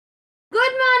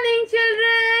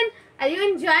Are you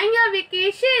enjoying your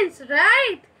vacations,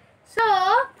 right? So,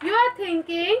 you are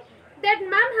thinking that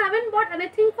ma'am haven't bought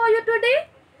anything for you today?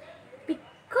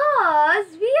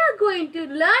 Because we are going to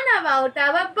learn about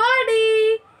our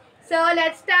body. So,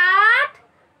 let's start.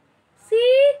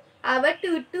 See our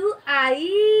two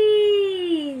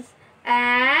eyes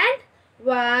and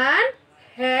one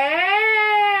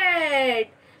head.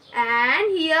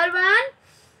 And here one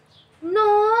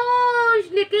nose,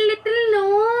 little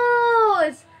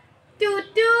nose. Two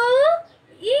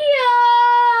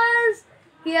ears.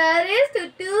 Here is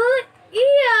two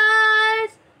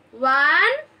ears.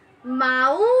 One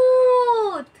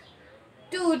mouth.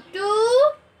 Two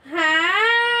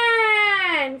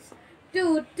hands.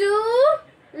 Two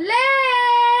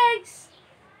legs.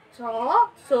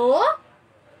 So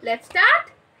let's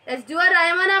start. Let's do a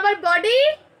rhyme on our body.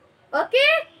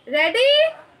 Okay, ready?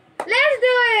 Let's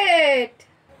do it.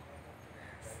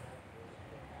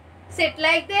 Sit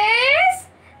like this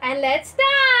and let's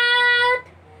start.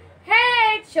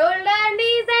 Head, shoulder,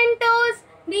 knees and toes,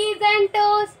 knees and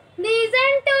toes, knees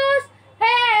and toes.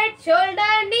 Head,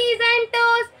 shoulder, knees and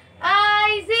toes.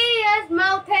 Eyes, ears,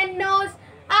 mouth and nose.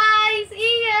 Eyes,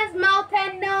 ears, mouth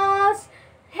and nose.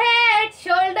 Head,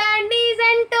 shoulder, knees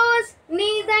and toes,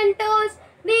 knees and toes,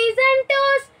 knees and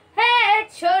toes.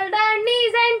 Head, shoulder,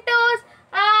 knees and toes.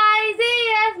 Eyes,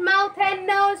 ears, mouth and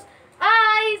nose.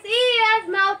 Eyes, ears,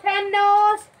 mouth and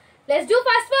nose. Let's do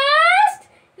fast.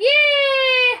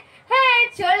 Yay! Head,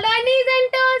 shoulder, knees and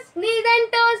toes, knees and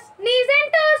toes, knees and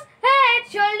toes. Head,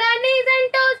 shoulder, knees and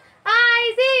toes.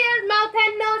 Eyes, ears, mouth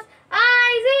and nose.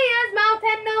 Eyes, ears, mouth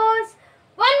and nose.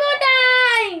 One more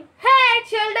time. Head,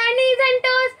 shoulder, knees and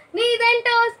toes, knees and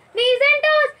toes, knees and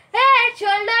toes. Head,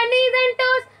 shoulder, knees and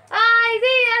toes. Eyes,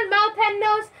 ears, mouth and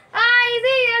nose. Eyes,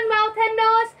 ears, mouth and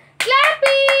nose.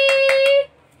 Clappy!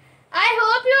 I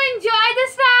hope you enjoy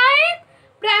this rhyme.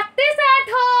 Practice at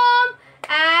home.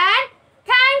 And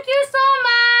thank you so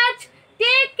much.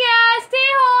 Take care. Stay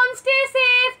home. Stay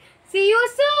safe. See you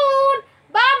soon.